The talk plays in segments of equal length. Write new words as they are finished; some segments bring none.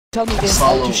tell me again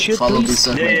how to shoot, please?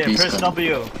 Yeah, press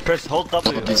W. Press hold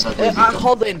W. I'm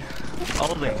holding.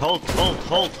 Holding.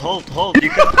 Hold. You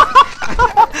can.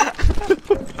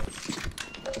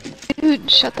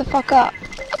 Dude, shut the fuck up.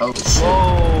 Oh shit.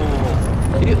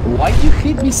 Whoa. Dude, why you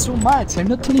hit me so much? I'm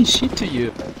not telling shit to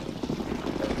you.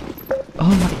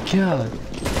 Oh my god.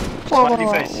 Smiley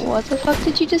face. What the fuck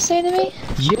did you just say to me?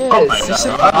 Yes, Oh my it's a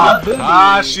god. fucking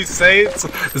bully. She says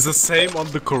it's the same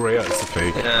on the Korea, it's a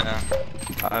fake. Yeah.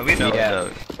 We know that.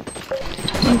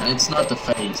 It's not the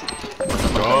fate.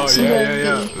 Oh,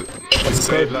 yeah. It's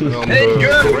the same like on Hey, the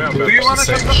good. Korean Do map, you it's wanna the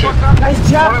shut same the shit. fuck up? Guys,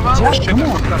 Jack, come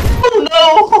on.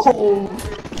 Oh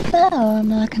no! No, I'm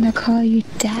not gonna call you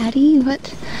daddy, but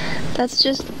that's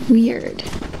just weird.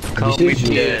 Call me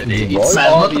daddy. It's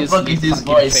Man, what the obviously fuck is this fucking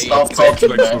voice? fake. Stop It's talking,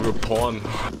 like man. through the porn.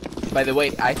 By the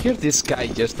way, I heard this guy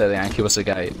yesterday and he was a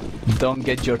guy. Don't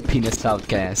get your penis out,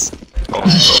 guys.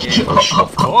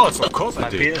 Of course I My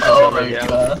did. penis is Oh my already out.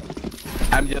 god.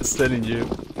 I'm just telling you.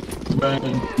 Man,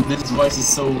 this voice is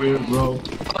so weird, bro.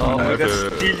 Oh my I have god,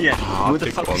 a Stillian. Who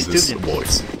the heartache fuck on is this Stillian?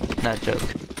 voice. Not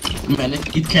joke. Man,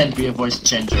 it can't be a voice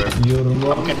changer. You're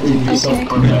How wrong. can it be so Okay. I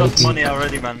perfect? lost money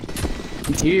already, man.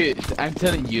 Dude, I'm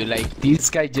telling you, like, this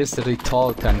guy just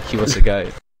talked and he was a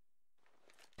guy.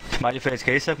 Smiley face,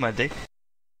 can you suck my dick?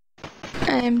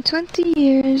 I'm 20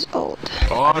 years old.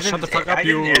 Oh, didn't- shut the fuck I up,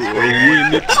 you didn't ask for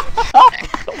ruin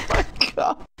it.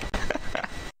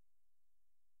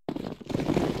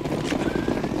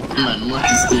 Man, what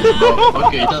is this, bro?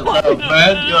 Okay, that's not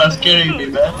man. You are scaring me,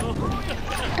 man.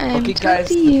 I'm Okay, 20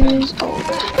 guys. years old.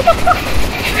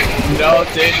 No,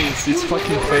 Dennis, it's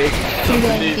fucking fake.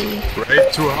 Lucky.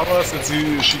 Right, 2 hours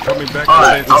and she coming back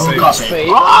Alright, and I saying will the copy.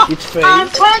 same. It's fake. I'm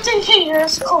 20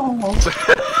 years old.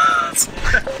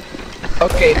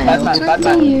 Okay, I'm Batman, 20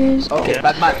 Batman. years old. Okay,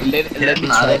 Batman, let me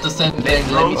Nah, try. that's the same thing,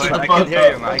 bro. me Wait, Shut I the can fuck hear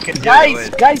you, up. man. I can hear you. Guys,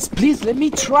 Wait. guys, please let me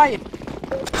try it.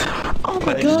 Oh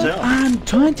my Wait, god, still? I'm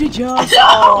 20 years old.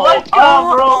 Oh my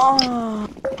god, bro.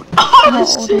 How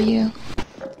old are you?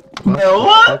 Man,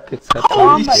 what? Oh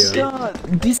Holy my shit. god,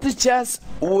 this is just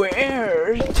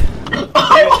weird.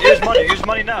 Here's money. Here's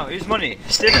money now. Here's money.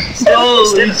 Steal it.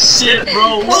 Holy shit,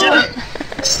 bro. What?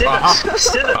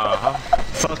 Steal it.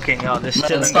 Fucking hell, this Man,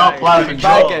 stealing stop guy. laughing,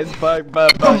 Bye bro. guys, bye.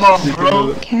 Come on,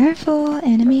 bro. Careful,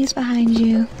 enemies behind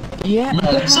you. Yeah, Man,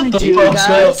 shut behind the you fuck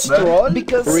guys, up, man.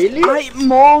 because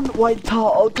I'm on white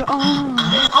talk.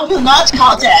 I will not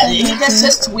call daddy. That's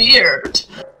just weird.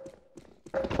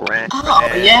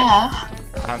 Oh, yeah.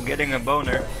 I'm getting a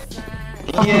boner.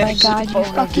 Oh my god, you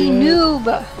fucking noob!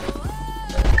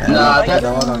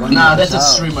 Nah, that's a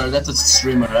streamer. That's a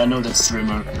streamer. I know that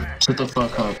streamer. Shut the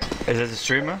fuck up. Is it a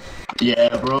streamer?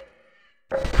 Yeah, bro.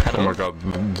 Oh my god,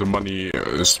 the money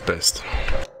is best.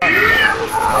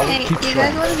 Hey, you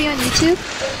guys wanna be on YouTube?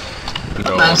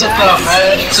 No, Man, shut up,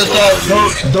 man. Shut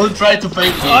up. Don't try to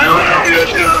fake me.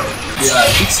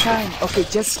 Yeah. It's fine. Okay,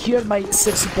 just hear my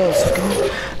sexy voice, okay?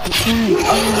 Okay.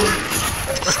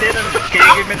 Steal it. Can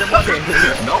you give me the money?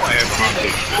 no, I have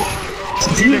hunting.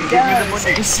 Steal it. Give me the Guys,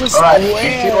 money. this is Alright,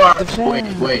 if you weird.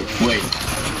 are wait.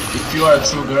 If you are a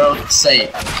true girl, say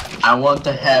I want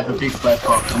to have a big black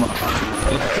cock. Come on.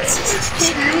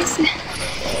 Hey guys,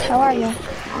 how are you?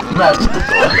 Man,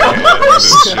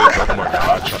 This shit, oh my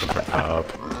god, shut the fuck up.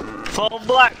 Full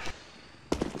black.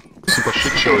 Super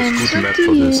shit show I'm is good map 20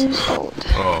 for this. years old.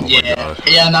 Oh my yeah, god.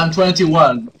 yeah, and I'm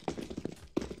 21.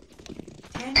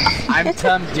 I'm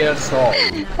 10 years old.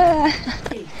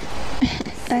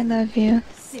 I love you.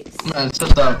 Man,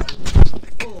 shut up.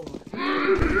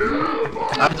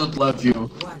 I don't love you.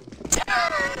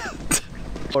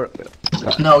 Or,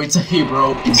 No, it's a he,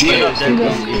 bro. It's fake.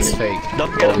 it's fake.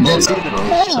 Don't get him. That's it, bro.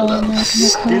 No, Shut I'm up. not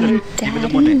gonna call you Give me the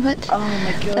money. daddy, but Oh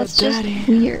my god, that's just daddy.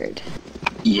 weird.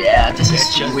 Yeah, this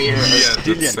is weird. Yeah,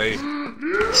 that's safe.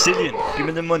 Stillian, give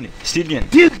me the money. Stillian.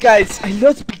 Dude, guys, I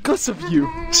lost because of you.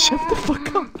 Shut the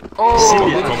fuck up.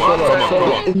 Stillian. Come on.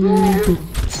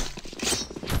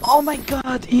 Oh my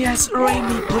god, yes,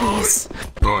 Rainy, please.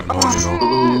 No, I know.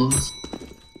 Ooh,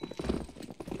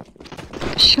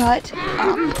 Shut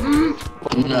up.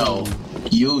 no,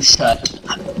 you shut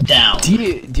down.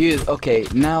 Dude, okay,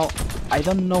 now I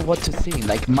don't know what to think.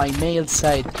 Like, my male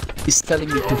side is telling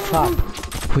me to fuck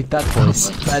with that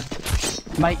voice, but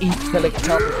my intellect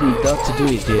tells me not to do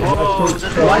it, dude. What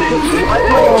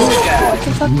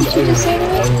the fuck did you just say to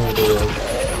me?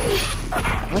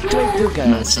 What do I do,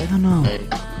 guys? I don't know. Hey,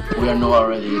 we are know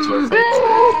already. It's your fake.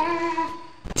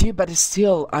 Dude, but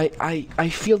still, I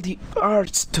feel the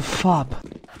urge to fob.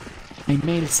 My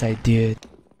male side, dude.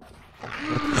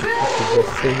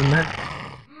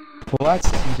 What?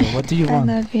 What do you I want?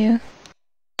 love you.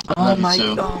 Oh you my,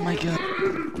 too. oh my god.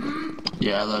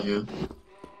 Yeah, I love you.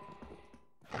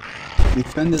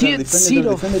 Defend it, Dude, defend it,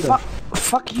 Zero, defend it.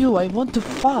 fuck you, I want to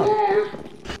fuck.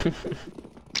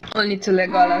 Only to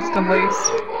Legolas, boys.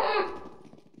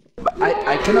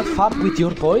 I cannot fuck with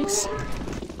your voice?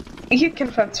 You can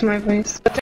fuck to my voice. But